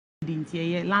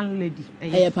landlady, landlady.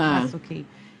 That's okay.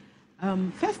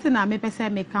 First thing I may say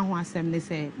make can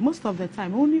say most of the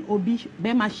time only obi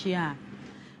bema share.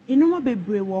 Inuma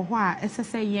bebre wo ho a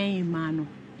esese yen man no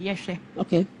yehwe.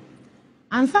 Okay.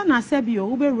 Ansa na sebi o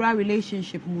ube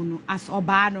relationship mu no as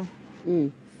oba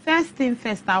no. First thing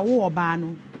first a wo oba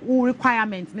no wo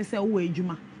requirement ne say wo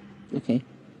adwuma. Okay.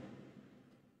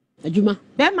 Adwuma.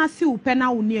 Bema si wo pe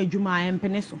na wo ni adwuma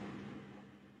empene so.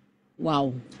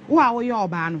 Wow. Wo a wo ye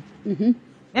oba no.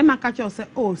 Bema ka che say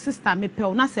oh sister me pe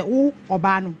o na say wo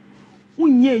oba no.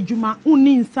 Unye adwuma,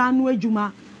 unni nsa no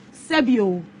adwuma. Sebi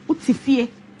o utifie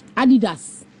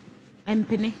Adidas.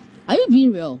 Empene. Are you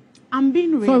being real? I'm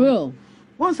being real. For real?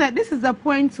 One said this is the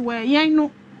point where you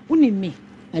know uni me.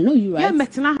 I know you right. Yeah,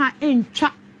 metina ha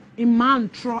encha in man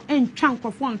tro encha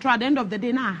nkofo tro at the end of the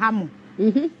day na hamo.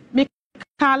 Me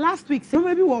ka last week say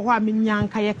maybe wo ho a me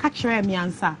nyanka ye ka kire me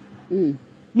ansa.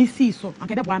 Me see so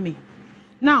akede bwa me.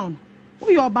 Now,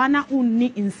 who your bana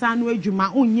unni insanu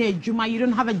ejuma unye ejuma, you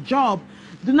don't have a job.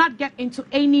 Do not get into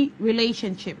any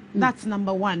relationship. That's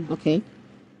number one. Okay.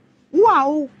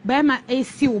 Wow, bema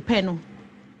AC upeno.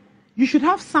 You should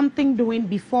have something doing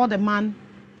before the man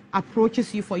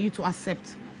approaches you for you to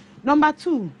accept. Number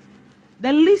two,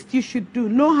 the least you should do,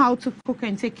 know how to cook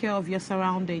and take care of your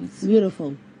surroundings.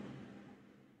 Beautiful.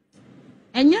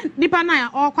 And yet, nipa na ya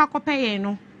all kwakope ye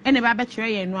no, ene ba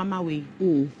betire ye no ama we.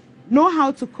 Know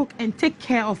how to cook and take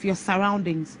care of your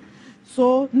surroundings.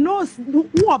 So no, who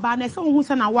oba na so hu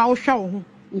se na wa wo hwe wo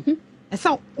ho.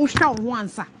 So wo hwe wo ho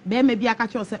ansa. Be ma bi aka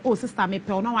che say oh sister me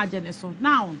pe na wa je ne so.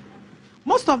 Now,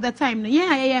 most of the time,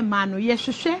 yeah, man, no, yes,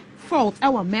 fault,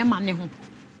 our man, ne ho.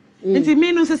 Nti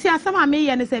me no se asama me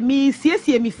ye ne se me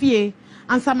siesie me fie,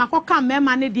 ansa makoka me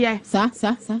man ne de. Sa.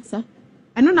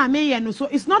 Eno na me ye no, so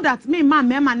it's not that me man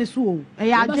me man ne so. E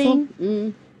ya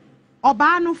adwen.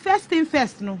 Oba no first thing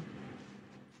first no.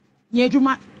 Ye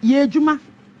adwuma.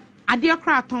 Ade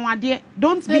kra ton ade,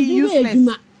 don't be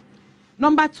useless.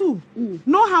 Number two,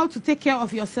 know how to take care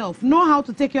of yourself. Know how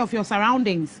to take care of your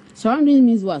surroundings. Surroundings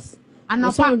means what? And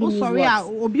now, sorry,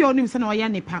 obi onim se na oya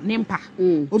nempa.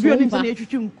 Obi onim se na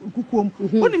etwitwi kukuom.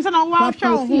 Onim se na wa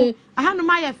hwa ho. Aha no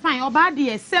ma ye fine. Oba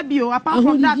de sebio apart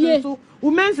from that so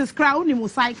women's is cry onim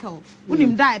cycle.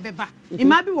 Onim die beba. E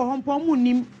ma bi wo ho pon mu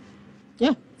nim.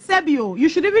 Yeah. Sebio, you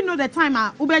should even know the time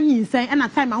a obenyi nsen and a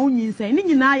time a onyi nsen. Ni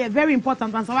nyina ye very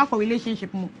important and so for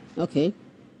relationship mu. Okay.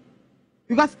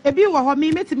 Because ebi wo ho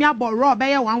me metimi aboro be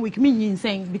ye 1 week me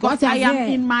nyinsɛn because I am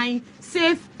in my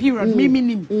safe period me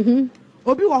minim.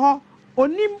 Obi wo ho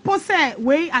onim po se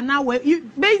we ana we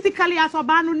basically as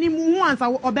oba no nim hu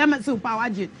ansa obema se power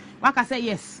jet. Waka say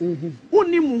yes.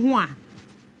 Unim hu a.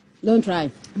 Don't try.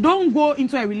 Don't go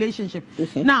into a relationship.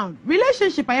 Okay. Now,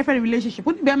 relationship I have a relationship.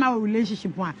 What be my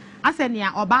relationship one? I say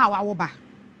near oba wa wo ba.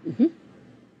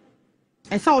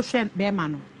 I saw share be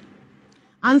man no.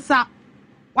 Answer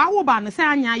say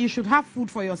anya you should have food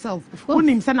for yourself.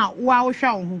 Unim say na wa wo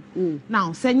hwa wo ho.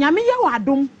 Now, say nyame ye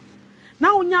wadom. Na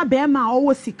unya be ma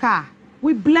owo sika.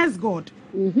 We bless God.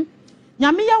 Nyame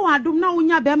ye wadom na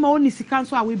unya be ma oni sika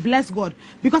so we bless God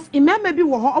because imeme bi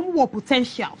wo ho omo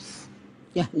potentials.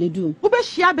 Yeah, they do. Ube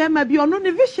shia be ma bi ono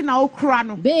ne vision na okra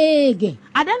no. Big.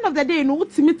 At the end of the day no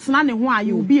ultimate tena ne ho a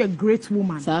you will be a great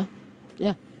woman. Sir.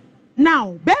 Yeah.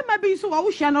 Now, be ma bi so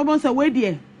wo hia no bon say we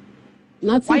dey.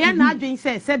 Why na adwen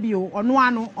say sebio ono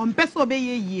ano ompeso be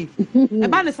ye. E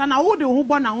ba ne sa na wo de ho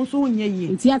bo na wo so nya ye.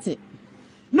 Ntiate.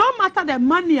 No matter the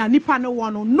money a nipa no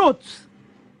wono note.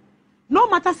 No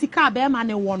matter sika be ma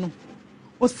ne wono.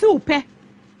 O si upe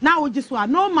na wo giswa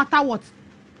no matter what.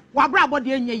 Wa bra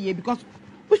body nya ye because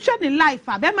we share in life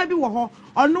be ma bi wo ho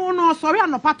ono no sorry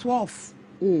anopa 12.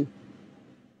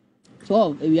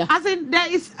 12 area. As in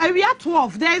there is area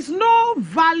 12. There is no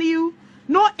value,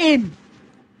 no aim.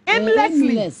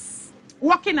 Aimlessly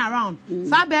walking around.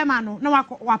 Sa be ma no na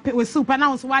wa super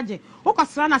na so waje. O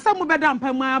kwasra na sa mu be da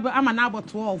mpa mu ama na about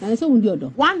 12. And so wundi odo.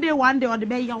 One day or the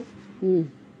be yaw.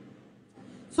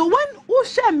 So when who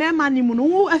share me money mu no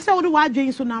who say wo de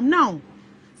wadwen so nam now.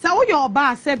 Say wo your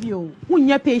ba sebio,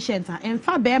 unye patient and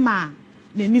fa be ma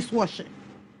na ni wash.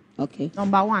 Okay.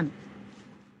 Number 1.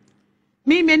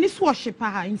 Me ni wash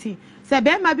pa nti. Say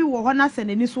be ma bi wo ho na se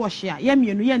na ni wash a ye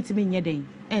mienu ye ntimi nye den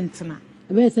entena.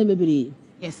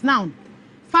 Yes, now,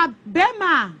 fa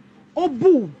bema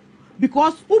obu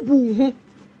because ubu hu.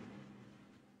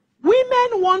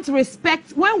 Women want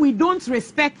respect when we don't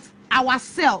respect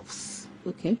ourselves.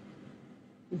 Okay.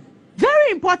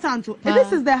 Very important.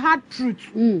 This is the hard truth.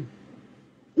 Who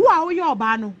are you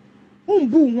obano?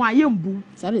 Umbu wa yembu.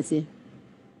 Sorry say.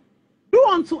 Do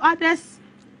unto others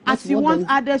as you want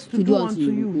others to do unto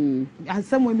you. As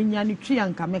some women yani tree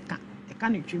and kameka.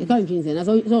 can you You can't change it. That's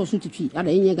all suit to tree. At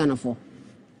the end, you're gonna fall.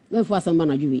 Therefore, some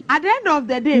man you at the end of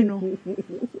the day, no.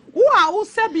 Who are who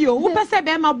Sebio? Who perceive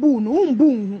Emma Boon?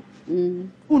 Boon.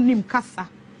 Unim Casa.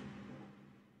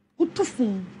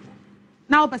 Utufun.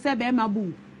 Now perceive Emma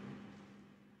Boon.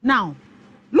 Now,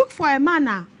 look for a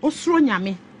manner,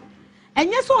 Osronyame. And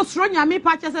yes, Osronyame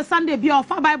patches a Sunday be of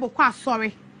a Bible class,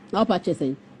 sorry. No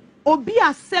purchasing.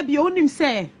 Obia Sebio him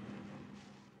say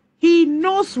he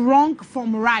knows wrong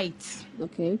from right.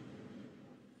 Okay.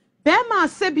 Bema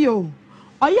Sebio.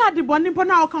 Oh yeah, the bonny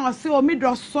pona can say oh me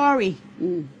draw sorry.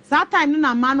 That time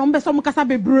na man on beso mukasa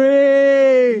be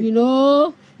brave. You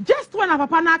know. Just when a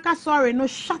papa naka sorry, no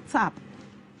shut up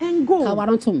and go.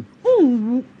 Kawanotum.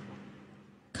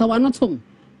 Kawanotum.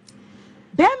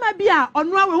 Bema bia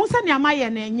onwa we unsa ni amaye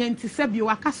na enye nti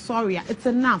Sebio aka sorry. It's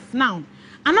enough now.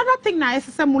 Another thing na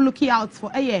ese mo looking out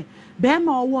for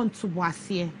Bema want to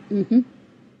boasie.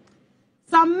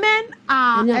 Some men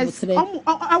are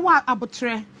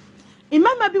abotre.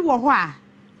 Imama bi wo ho a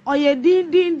oye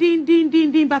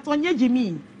din but onye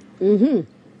Jimmy.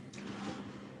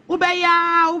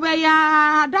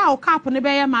 Ubeya da o cap ne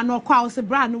beya ma no kwa o se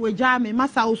bra no wagya me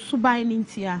masa o suban ni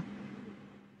ntia.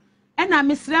 E na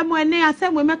mesrɛ mo ene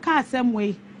asɛm we meka asɛm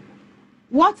we.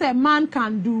 What a man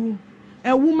can do,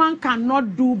 a woman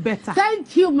cannot do better.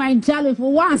 Thank you, my darling,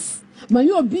 for once. Man,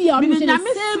 you'll be on the same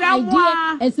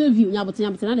idea as a view.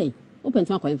 Open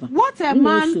to my what a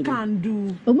man can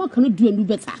do, a woman cannot do and do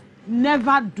better.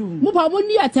 Never do. Mupa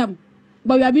won't yet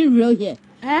but we are being real here.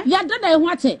 Yeah, that I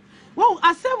watch it. Well,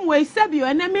 a same way, Sebio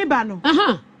and Emebano.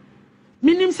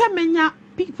 Meaning, some many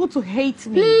people to hate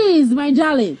me. Please, my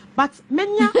darling. But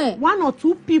many one or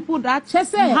two people that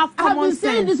have common sense. I've been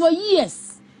saying this for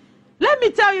years. Let me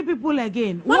tell you people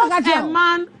again. What a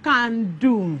man can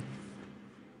do,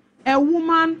 a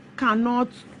woman cannot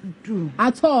do.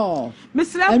 At all.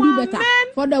 Mr. Men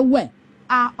for the way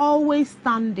are always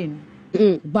standing.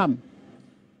 Bam.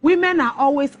 Women are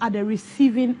always at the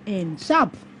receiving end.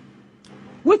 Sharp.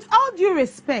 With all due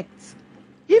respect,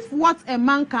 if what a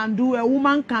man can do, a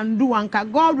woman can do, and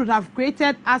God would have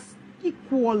created us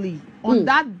equally on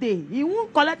that day, he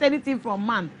won't collect anything from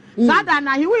man. So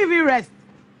that he will even rest.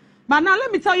 But now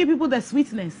let me tell you people the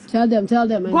sweetness. Tell them.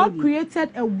 God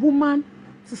created a woman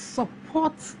to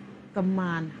support the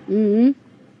man.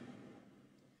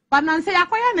 But now say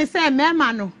akoya say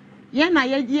man no.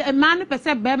 A man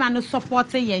person be man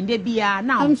supporting ye dey bia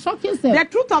now. I'm shocking sir. The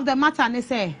truth of the matter ne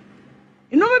say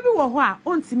you know maybe wo ho a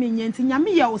ontimi nye nti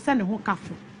nyame ye wo se ne ho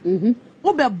kafo.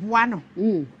 Wo be boa no.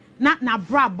 Na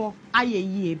brabo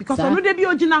ayeye because onu dey bi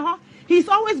ogina ho he's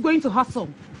always going to hustle.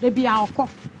 Dey bia okọ.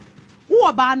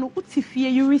 Wo ba no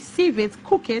utifie you receive it,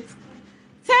 cook it.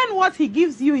 Turn what he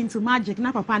gives you into magic.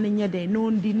 Na papa ne nye dey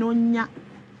no ndi no nya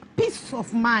peace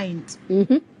of mind.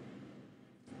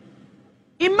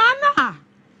 Imana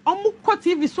omuko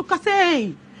TV so ka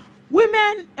say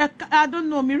women I don't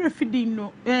know me refidi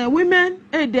no women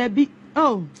there be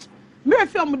oh me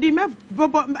refi omudi me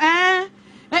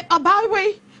about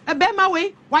way e be my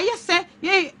way why you say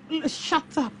yeah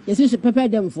shut up. Yes you should prepare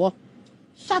them for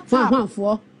shut up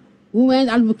for women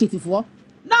advocate for.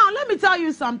 Now let me tell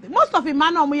you something. Most of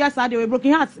Imana omu yesterday we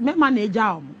broken hearts me man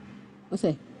eja omu. What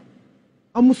say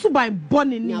Omusuba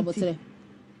born in now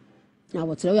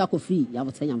what's we are free?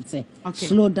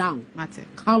 Slow down.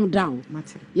 Calm down.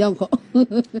 Yonko.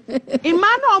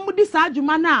 Imana omu di sa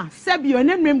adwuma na Sebio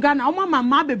enemrem Ghana omo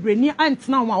mama bebre ni ant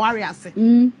na omo ware ase.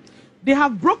 They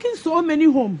have broken so many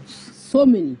homes. So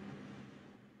many.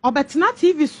 Obetna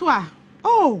TV so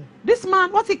oh, this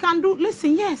man what he can do?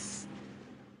 Listen, yes.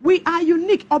 We are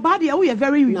unique. Obadia we are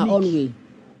very unique. Na own way.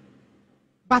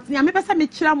 But nyame pesa me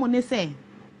kira mo ne say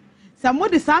some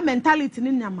of the mentality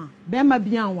in Yama, Bema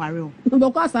Bian Wario.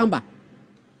 Because Samba.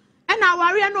 And our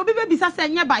warrior no baby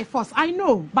say by force. I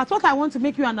know, but what I want to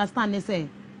make you understand is it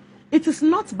is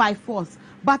not by force,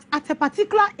 but at a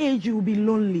particular age you will be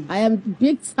lonely. I am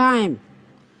big time.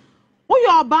 Oh,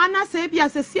 your banner say be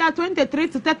as a 23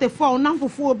 to 34, so you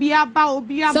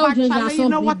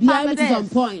know what time it is. On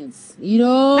points. You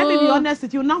know. Let me be honest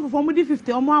with you. Now for me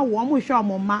 50 or more, we show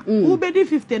mama. Who be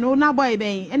 50 no na boy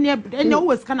be and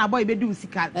always can a boy be do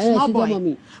small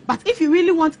boy. But if you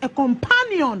really want a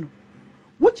companion,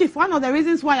 which is one of the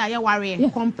reasons why I worry,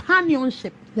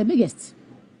 companionship. The biggest.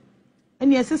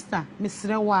 And your sister, Miss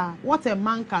Rewa, what a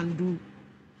man can do.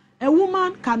 A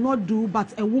woman cannot do,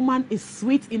 but a woman is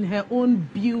sweet in her own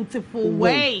beautiful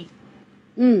way.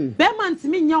 Beman to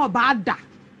me nya oba.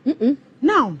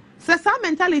 Now, say some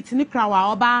mentality ni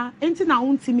krawa oba, enti na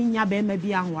untimi nya be ma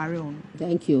bia nware on.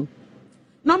 Thank you.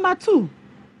 Number 2.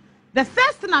 The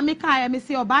first thing I make I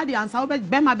say obadi answer obe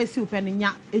bema be si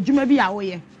upeninya ejuma bi a wo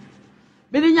ye.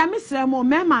 Be nya misre mo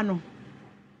mema no.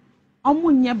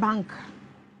 Omo nye bank.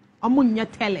 Omo nye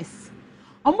tellers.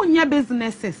 Omo nye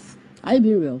businesses. Are you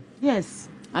being real? Yes.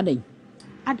 Aden.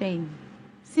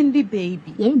 Cindy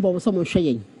baby. Yami bo someone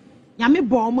share. Yami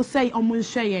bo omo say omo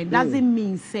share doesn't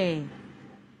mean say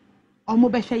omo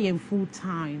be share full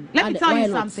time. Let me tell you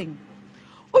something.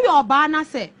 Who your bana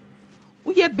say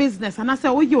we business and I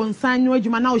say we you sign no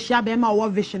adwuma na o hia be ma o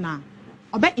vision a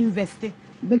obe invest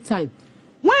big time.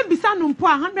 When bisa no mpo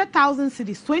 100,000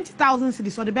 cedis 20,000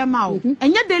 cedis or the be ma o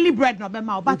enye daily bread no be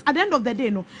ma o, but at the end of the day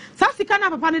no sa sika na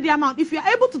papa the amount if you are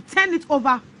able to turn it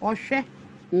over or share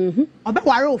obe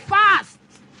ware fast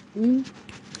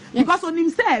because on him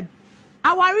said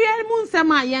our real moon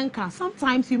sema yenka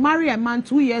sometimes you marry a man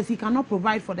 2 years he cannot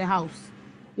provide for the house.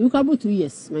 You can do 2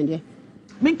 years my dear.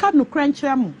 Minka no crunch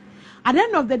mu. At the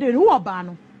end of the day, who are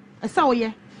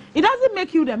it doesn't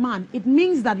make you the man. It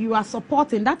means that you are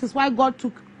supporting. That is why God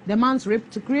took the man's rib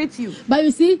to create you. But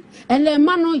you see, and the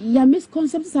man, your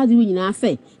misconceptions are doing. I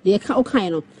say they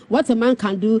kind of what a man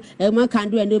can do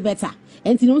and do better.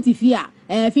 And you know, if you are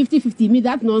 50-50, me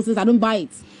that nonsense, I don't buy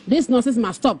it. This nonsense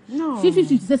must stop. No.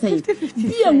 50-50.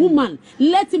 Be a woman.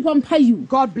 Let him pamper you.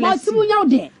 God bless you. Out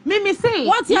there. Mimi say.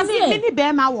 What you say? Mimi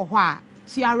bema wo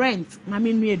she a rent.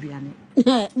 Mami nu eduane.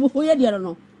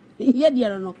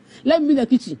 Let me the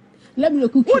kitchen. Let me the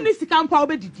cooking. Who needs to come for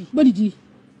obedidi? Obedidi.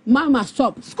 Mama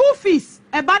stop. School fees.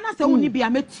 E ba na se woni bia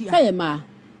metua. Say ma.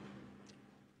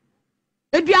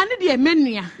 Eduane de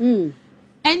menua.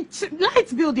 And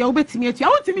light bill de obetimi atua. I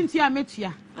want to mean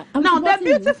metua. Now the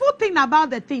beautiful thing about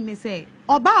the thing is say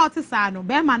oba otisa no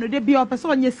be ma no de bia opese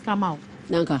onye sika ma o.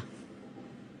 Nanka.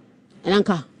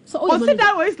 So o sit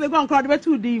down we is le go on crowd be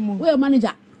 2 day mu. We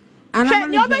manager. And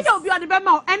you be on the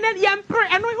bema and then you pray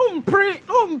and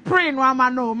we pray no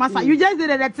amano masa you just did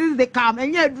the things they come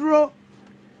and you draw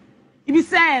it be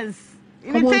sense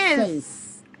it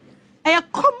is a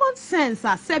common sense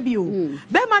as sebio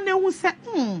bema ne hu say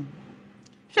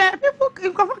share people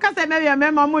in conference say maybe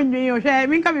mema mo nwi o share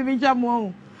me ka be jam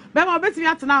o bema obetimi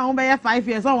atena ho be 5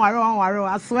 years on waro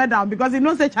I swear down because you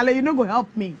know say chale you no go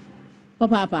help me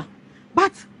papa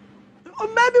but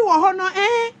maybe we hono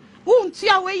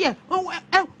untia we ye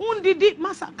undidi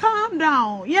masa calm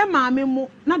down ye maame mo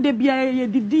na de bia ye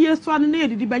didi ye so an na ye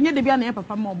didi ba nye de bia na ye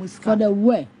papa ma mo sika for the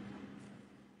way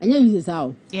and you use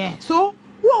how yeah so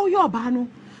wo your ba no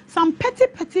some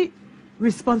petty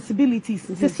responsibilities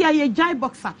say see ye jai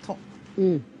boxer to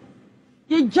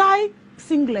ye jai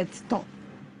singlet to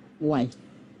why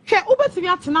she ubetimi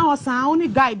atena ho san oni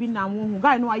guy bi na wo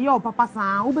guy no aye o papa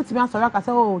san ubetimi asori aka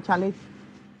say oh chale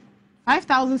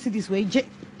 5,000 cedis we je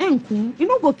enku you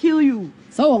no go kill you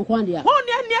so on kwan dia oh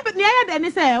near de ni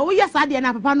say oh yes ade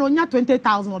na papa no nya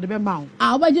 20,000 or the be ma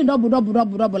obaji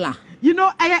double la you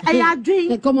know I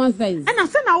doing common sense and I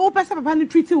say na wo person papa ni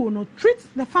treat you no treat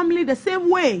the family the same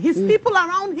way his people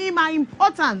around him are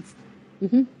important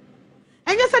and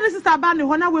you say this sister ba ni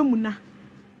ho na we mu na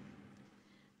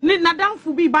ni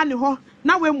nadamfu bi ba ni ho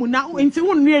na we mu na nti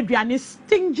wo nu aduane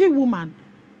stingy woman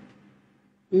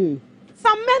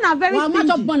some men are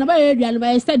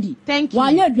very stingy. Thank you.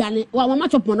 But at the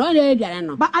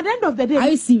end of the day, are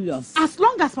you serious? As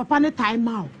long as papa ne time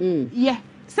out, yeah.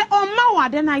 Say oh ma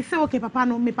then I say okay papa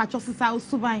no me pacho sisa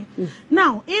usubai.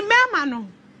 Now in mema no.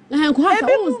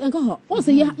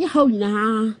 Also ya how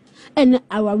na and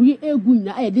our real good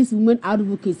na this woman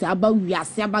advocacy about we are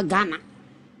about Ghana.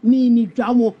 Me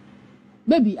drama.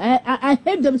 Baby, I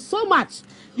hate them so much.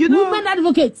 You know, women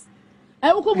advocates.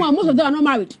 I will come most of them are not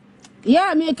married.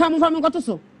 Yeah, me come from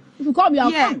Gotoso. If you call me,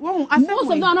 I'll come. Most of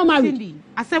them are not married.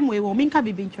 Same way, we minka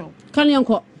be bincho. Can you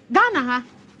uncle? Ghana ha.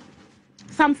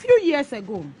 Some few years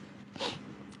ago,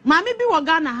 Mammy be wa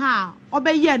Ghana ha.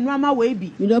 Obe ye nwama we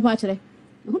bi. You know actually.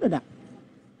 Who did that?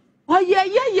 Oh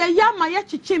yeah. My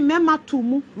chichi mema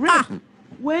tumu. Rape.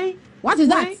 Wait. What is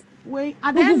that? Wait.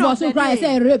 At the end of the day,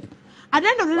 say rape. At the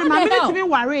end of the day, my minute me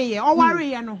worry ye or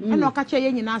worry ye no. And no catch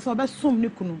ye nyina so be sum ni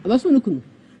kunu. Be sum ni kunu.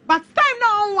 But time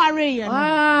no worry ye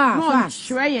no. No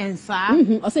sure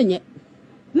sir.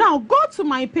 Now go to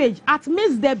my page at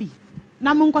Miss Debbie.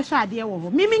 Na munko sha ade wo ho.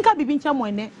 Minka bibincha mo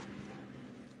ene.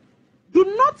 Do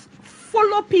not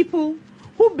follow people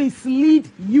who mislead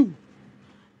you.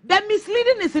 The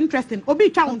misleading is interesting. Obi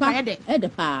twa won ka ede. Ede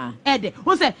pa. Ede.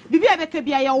 Who say bibi e be ka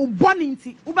bia ya wo boni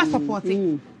nti wo be support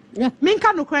it.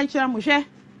 Minka no kranchira mo hwe.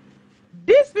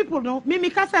 These people no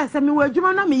mimika say me wo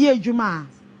adwuma na me ye adwuma.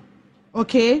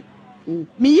 Okay?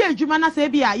 Me ye adwuma na say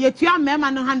bia ye tua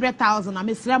mema no 100,000 na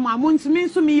me srem amuntumi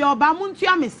nso me ye oba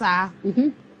amuntua me saa.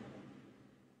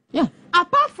 Yeah.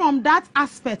 apart from that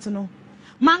aspect, no,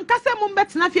 man kase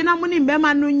mumbet na fie na muni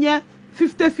mbema no nye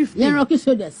 50-50. Yeah, rocky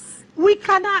shoulders. We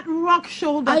cannot rock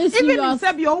shoulders. Even if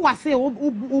Sebio was say,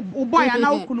 boy, and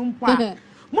now Kunumpa.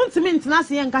 Muntiment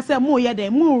Nasi and Kasa mo yede,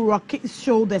 mo rock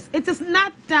shoulders. It is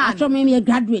not done. After me a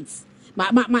graduates. My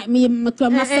master's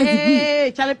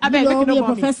degree. I beg you,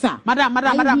 professor. Madam.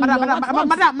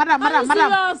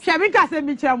 Shaminka said,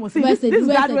 me chairman. This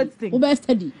graduate thing. Who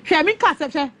study? Shaminka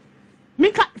said,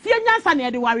 Mika, fear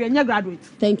Yansan, the warrior, and your graduate.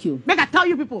 Thank you. Make I tell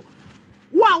you people.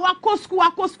 Wako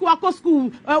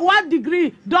school, 1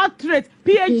 degree, doctorate,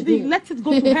 PhD, let it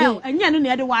go to hell. And you're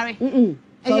near the worry.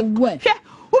 So where?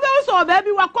 Who also,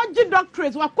 baby, wako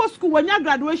doctorate, wako school, when your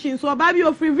graduation, so baby,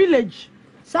 your free village.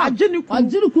 I didn't one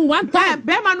time.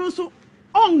 Bemanusu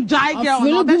on jai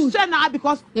girl,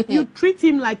 because you treat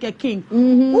him like a king.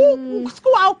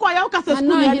 School, I'll call you because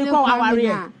school,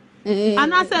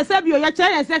 and I said, your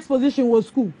chair sex position was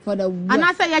school. For the and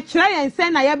I said, your chair and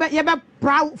send a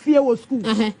proud fear was school.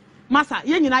 Massa,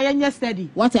 you steady.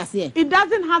 What I say? It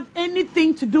doesn't have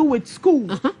anything to do with school.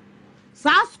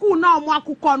 Sa school now,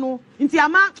 Mwakukono, into a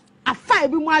man, a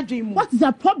five in my dream. What is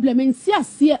the problem in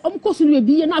CSC? Will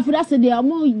be enough for us. They are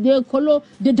more the color,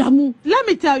 the damu. Let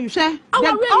me tell you, Shay, all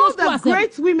the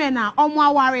great women are on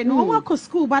Mawari, no work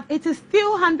school, but it is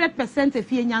still 100% a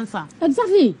fear answer.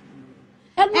 Exactly.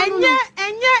 And yeah,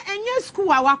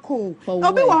 school our call.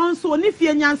 Obi wan so ni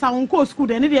fie nyansa won call school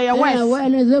then dey west.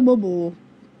 Well, is a bobo.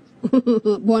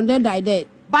 Bonded died.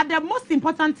 But the most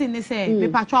important thing is me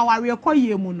patro our call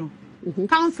ye mu no.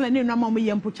 Counseling no mama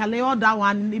ye mpochale all that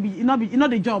one you know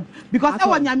the job because e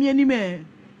wan nyame ani me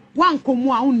wan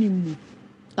komu a unimu.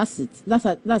 That's it.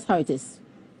 That's how it is.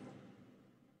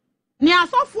 Ni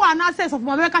asofo analysis of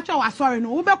Mama Kacha was sorry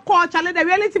no. We be call chale the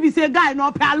reality be say guy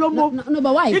no pe alomo. No,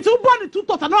 but why? It will born two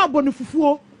tot no born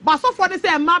fufuo. But so for they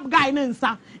say map guy no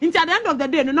nsa. Into at the end of the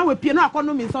day no we pay no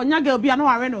economy so nya girl be no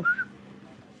are no.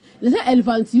 They say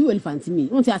elephant you, elephant me.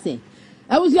 What I say?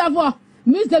 I was here for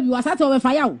Miss Debbie was at over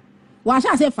fire. Was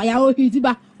I say fire o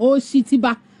hitiba o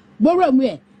shitiba. Borrow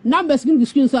me. Numbers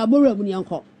screen so borrow me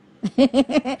uncle.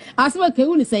 As what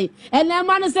can say, and a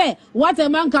man say, what a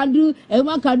man can do, and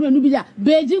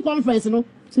Beijing conference, no,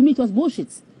 to me it was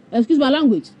bullshit. Excuse my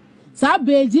language. So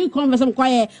Beijing conference, I'm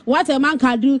quiet. What a man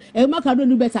can do, a man can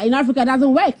do better. In Africa,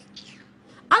 doesn't work.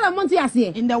 Other months I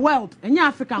say in the world, in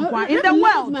African, in the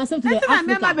world. I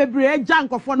remember the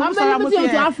junk of one. I'm a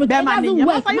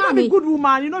good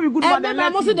woman, you know, good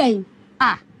woman.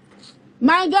 Ah.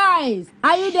 My guys,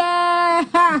 are you there?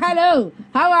 Hello,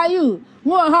 how are you?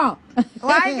 Whoa,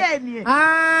 why again?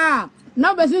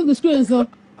 Number single screen so.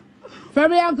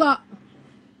 Fabianco,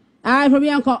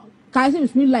 Fabianco, Kaiser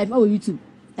Smith Life over YouTube.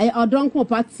 I don't come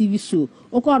part TV show.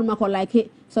 O call me like it,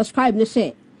 subscribe and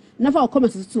share. Never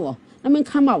comment to. I mean,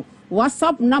 come out.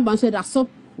 WhatsApp number said that so.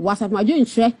 WhatsApp my joint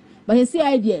share, but he see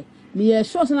idea. Me a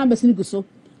short number single so.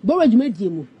 Borage made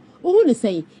you. Who is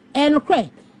saying? And cry.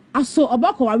 I saw a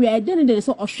buck or I didn't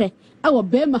so or share. I will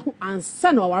bear my and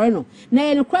son or Wareno.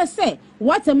 Nay, and Christ say,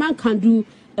 what a man can do,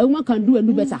 a woman can do and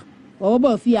do better. Oh,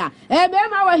 both fear. Eh,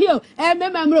 my here, eh,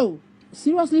 memro.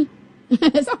 Seriously?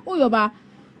 So, who you are?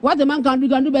 What a man can do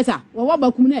better. Well, what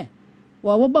about Kumne?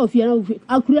 Well, what about fear?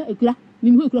 Akura,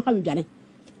 Mimu Krakam Johnny.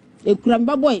 A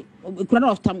cramba boy, a crowd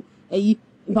of time, a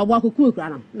Pawaku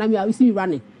Kukrana. Now you see me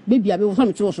running. Baby, I will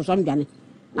some choice or some Johnny.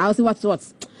 Now see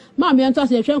what's. Mammy, I'm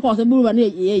tossing a train course and move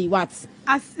and what?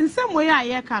 As in some way,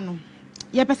 I can.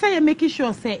 You say you're making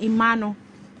sure, say, Imano.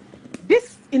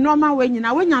 This in normal way, you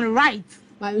know, when you're right.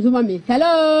 My mommy.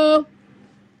 Hello.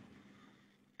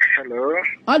 Hello.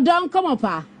 Oh, don't come up,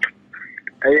 pa.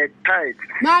 I tight.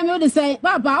 Mammy, would say,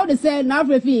 Papa, I would say, now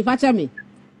for fee, fetch me.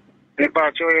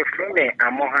 About your friend,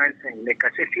 I'm more handsome, like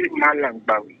a city Malang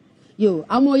Bowie. You,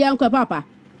 I'm more young, Papa.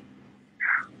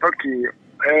 Okay.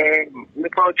 Me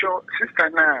paucho sister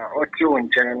na oti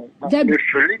onchen me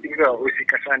free diga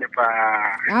osikasane pa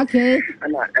okay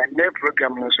ana and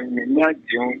program no so me nya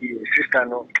jin sister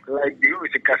no like the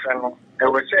osikasano e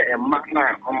we say e ma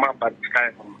na o ma bad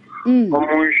time o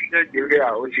mo share the way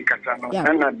osikasano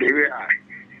ana the way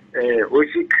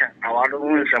osika awado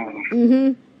nsam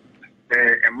e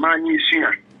ma ni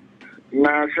sua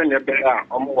na se ne be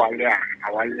o mo wale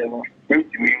awale no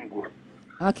ntimi ngo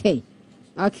okay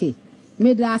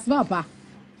me das papa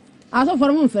aso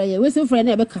for mo mfere ye we se mfere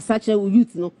na e be kasa kire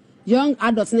youth no young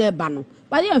adults na e ba no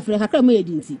ba ye mfere kakra ma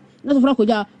yedi nti na so for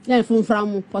koja na mfra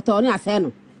mo poto ne ase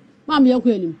no ma me yakọ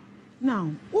enim now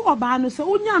wo oba no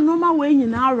so onya normal we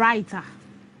nyina right ah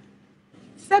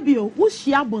sebio wo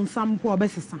hia bonsam ko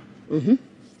obesesa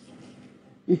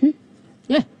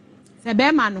yeah se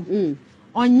be ma no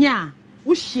onya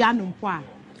wo hia no mpo a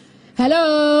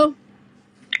Hello.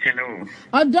 Hello.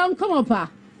 Oh, don't come up, pa.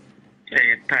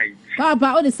 Tight.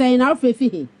 Papa, what is saying? I'll free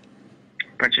fee.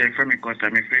 But you're from a cost,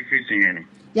 I'm a free fishing.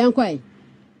 Young quay.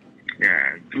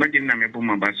 Yeah, imagine I'm a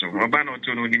boomer basso. Obano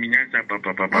to know the Minyansa,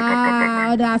 papa.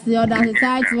 Ah, that's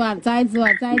tight one.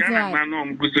 Man,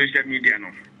 on good social media.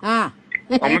 Ah.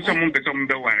 Almost some person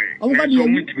be worry. Oh, what do you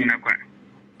mean?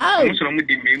 Almost some of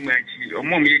the main match, or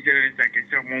more major like a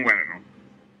someone worry.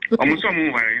 Almost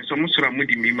some worry, so much of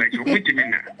the match, or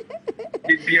mutimina.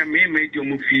 It be a main major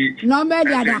movie. No,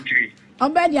 media. Oh,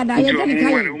 media,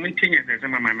 you're maintaining as a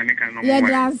American. Yeah,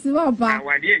 that's what,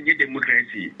 our dear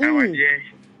democracy. Our dear.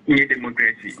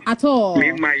 Democracy at all.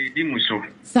 My dimuso.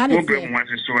 Problem was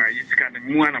so I kind of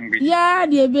one. Yeah,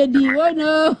 dear baby. Oh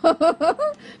no,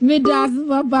 me does,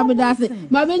 Papa does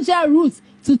it. My venture roots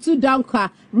to 2 down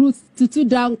car, roots to 2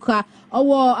 down car. Oh,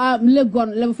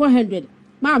 Legon level 400.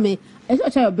 Mammy,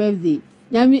 it's your birthday.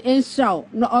 Yami and show,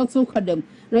 not also call them.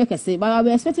 No, I can say, but I'll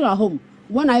be expecting our home.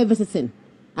 One I visiting.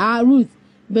 Ruth,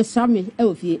 Besami,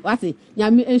 Elfie, what's it?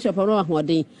 Yami and shop on one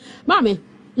day. Mammy,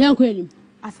 young queen.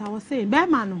 As I was saying,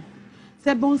 Bermano,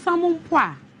 said Bonsamon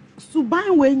Pois,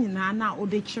 Suban Wayne na or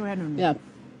the children. Yeah.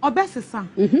 Or best son.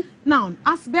 Now,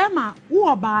 as Berma, who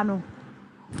are Bano.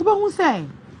 Who say,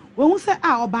 when we say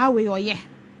our byway or ye.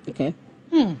 Okay.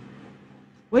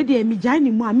 Where dear me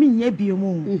joining one mean ye be a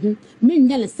moon. Mean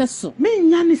Yanni says so. Mean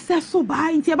Yanni says so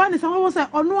by in Tiabani, someone say,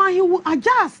 or no, he will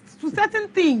adjust to certain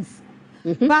things.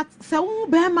 But so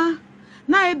Berma,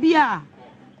 na bia.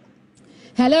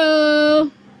 Hello.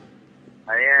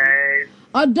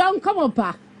 Oh, don't come up,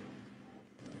 pa.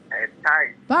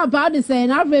 Papa, the same.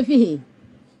 I'll be here.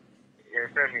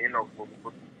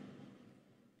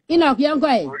 Enoch, young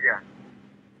guy.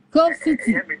 Cove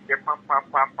City.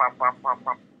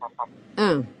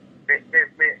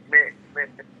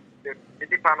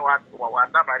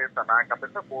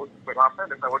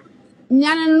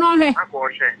 Nyan no he.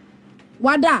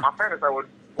 Wada.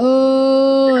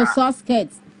 Oh, sauce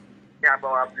cake.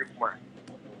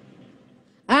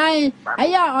 Aye,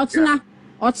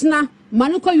 Ochna,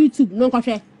 Manuko YouTube, no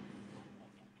coffee.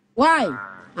 Why?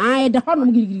 I the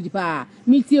honor giddy pa,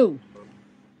 meet you.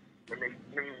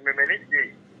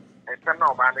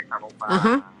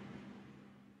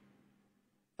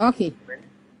 Okay.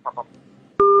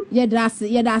 Yeah, that's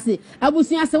it. I will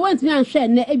see as I went me and share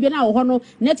Nebina or Hono,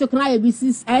 network and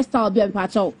IBC style be and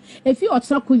patch out. If you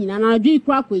are queen and I do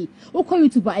crackly, or call you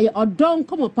to buy or don't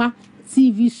come up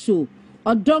TV show,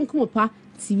 or don't come up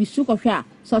TV show of here.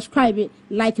 Subscribe it,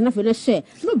 like enough and share.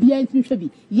 No be anything should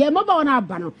be. Yeah, mobile on our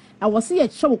banner. I was see a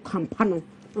show campaign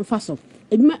on fast off.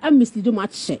 It may I mislead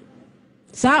much share.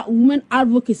 Sir, women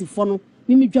advocacy for no,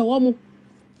 Mimi Jawomo.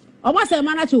 Or what's a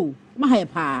man too? My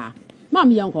pa,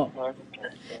 Mammy uncle.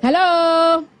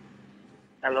 Hello.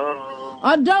 Hello.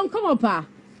 Oh, don't come up, pa.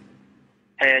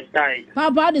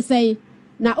 Papa, they say,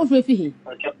 now, off with you.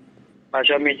 I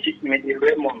shall meet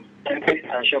Raymond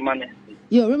and show money.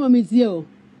 You remember me, you.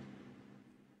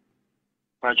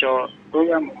 Pacho,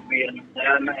 program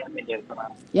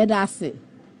yeah, that's it.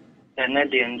 And at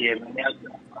the end,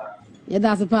 yeah,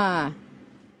 that's a pa.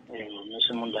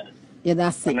 Yeah,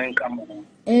 that's it.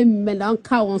 Amen. Don't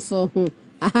count so.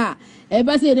 Aha.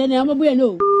 Everybody, then I'm a boy,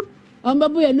 no. I'm a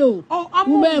boy, no. Oh,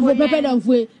 I'm a prepared of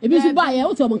way. If you buy a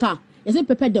auto, is it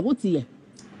prepared the what's here?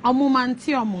 A moment,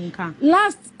 Monka.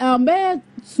 Last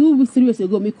 2 weeks, 3 years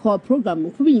ago, me call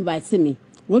program. Who invites me?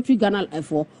 Rotary Ghana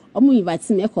F4. Omo invite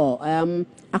me call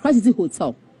Accra City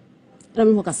Hotel. Na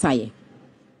me hoka saye.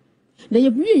 Na ye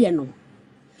biye no.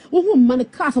 Wo hu man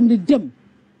car from the dem.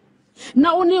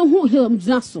 Na oni hu him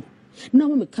so. Na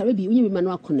wo me carry bi onye me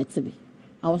man connect me.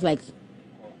 I was like,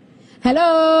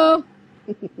 hello.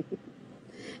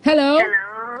 Hello.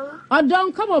 Hello. Oh,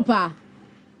 don't come up, pa.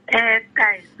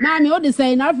 Guys. Mommy, what they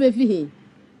say na fe fi.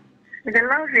 The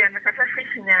love you and the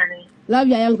fishing yani. Love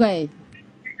ya young guy.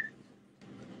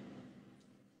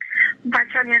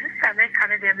 But on your sister,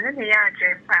 Canada, the yard,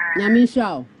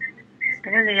 Yamisha.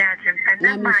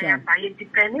 And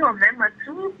depending on them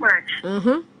too much.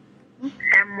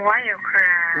 And why you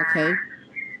cry? Okay.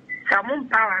 Some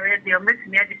power radio makes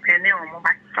me depending on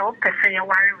but so prefer your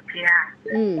warrior.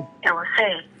 I will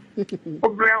say,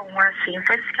 Obra was in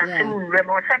first class,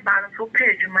 remote balance to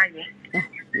pay you money.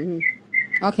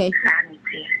 Okay.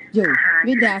 Yo,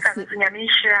 with that,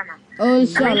 oh,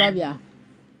 sure, love ya.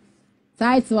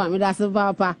 Tight one with us,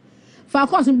 Papa. For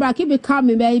course, and keep it calm,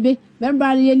 baby. Remember,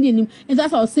 and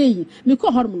that's all saying. Me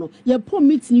call hormonal. Your poor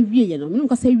meeting real, no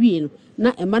can say real.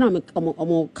 Not a man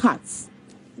of cats.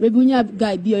 Maybe when your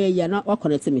guy be a year not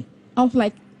connect to me. I was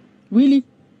like, really?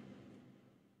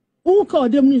 Who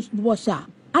called them washer?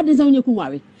 I didn't know you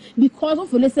worry because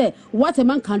of let's say what a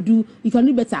man can do, you can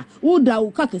do better. Would thou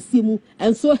cut a simu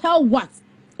and so hell what?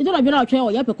 You don't have been out here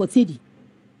or yapacotidi.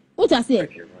 What I say?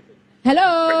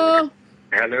 Hello.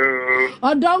 Hello.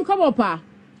 Oh, don't come up, pa.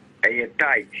 Are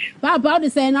tight? Papa, the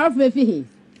same out of fee.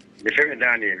 The very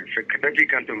Daniel, for Kentucky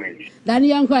cantonment.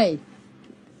 Daniel Quay.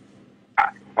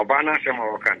 Obana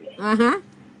Samawakan.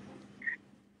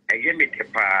 I gave me a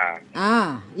pa.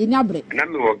 Ah, in your break. And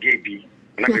I'm a gaby.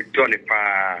 And I'm a Tony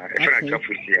pa. A friend of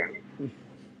here.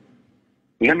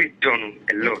 Nami Don,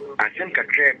 a lot. I think I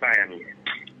care by me.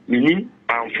 Meaning,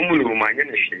 I'm full of my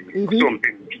energy.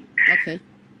 Okay.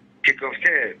 Kick off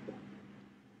there.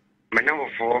 My number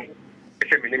 4.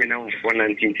 It's a minimum now for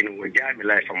 19 will guide my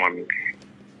life for mommy.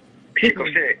 Kick off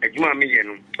there. A human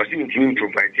million or seeming to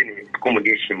provide any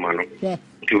accommodation money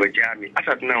to a jammy. As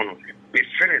of now, we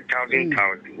friend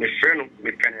 1,000. We friend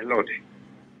with a lot.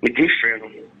 With this friend.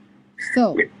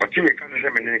 So, what you make us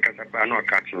a no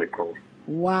catching a call.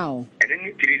 Wow. And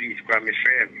then 3 days, grab my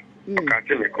friend.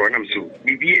 Catching a call. I'm so.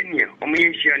 Bibiania,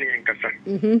 Omian and Cassa.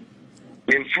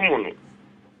 In Fumono.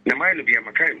 The mile be a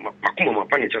Macuma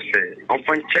Pani just say, on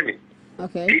fun chemi.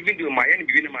 Okay. Even though my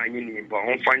enemy in my union, but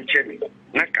on fun chemi.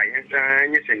 Naka,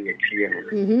 yes, and yet,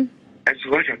 and so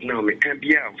what now me can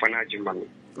be a financial money.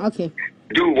 Okay.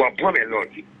 Do what bomb a lot.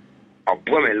 Or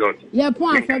bomb a lot. Yeah,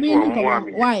 point for me.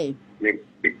 Why?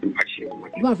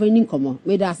 One for income.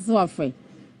 Made us so afraid.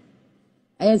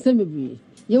 I am semi.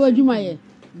 You were do my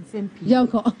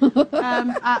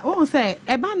I won't say,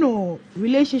 Ebano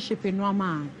relationship in one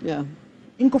man. Yeah.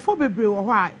 Nkofo bebre wo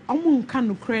ho a omo nka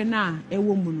nokre na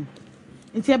ewo mu no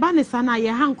nti eba ne sana ye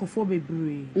ha nkofo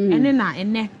bebre ene na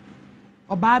ene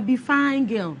oba bi fine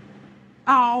girl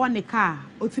a o ne car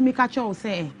otimi ka che o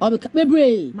say o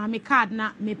bebre ma me card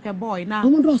na me pe boy na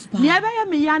me ebe ya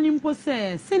me ya ni mpo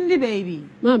say Cindy baby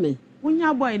mama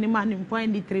unya boy ni ma ni mpo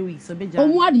end 3 weeks obeja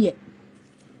omu ade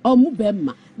omu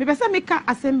bemma me pese me ka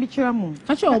asem bi kire mo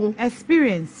ka che omu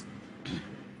experience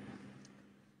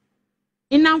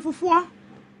inamfofo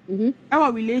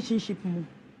our relationship mu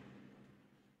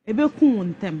ebe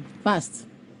kun ntem fast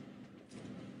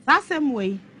that same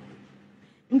way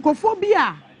nkofo bi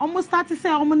a almost start to say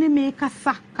omo ne me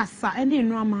kasa ene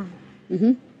nroma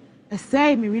I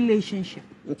say my relationship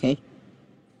okay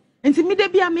enti me de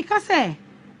bia me ka say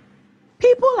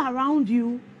people around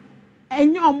you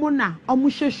enye omo na omo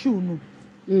shoe no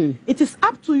it is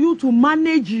up to you to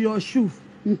manage your shoe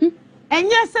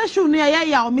enye say shoe no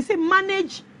ya o me say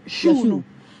manage shoe no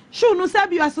shoe no say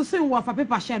you associate with for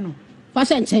paper share no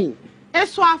fashion chain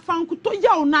eso afanku to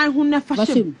ya o nan ho na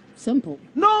fashion simple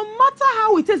no matter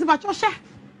how it is about your share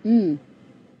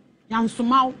yan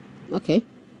sumau okay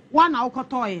one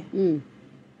akotoye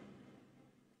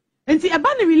enti eba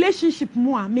ne relationship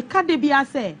mu a me ka de bia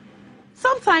say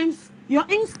sometimes your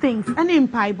instincts and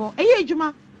impibo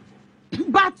ejuma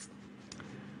but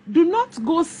do not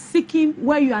go seeking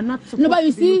where you are not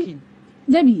supposed to be looking.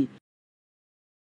 Debbie,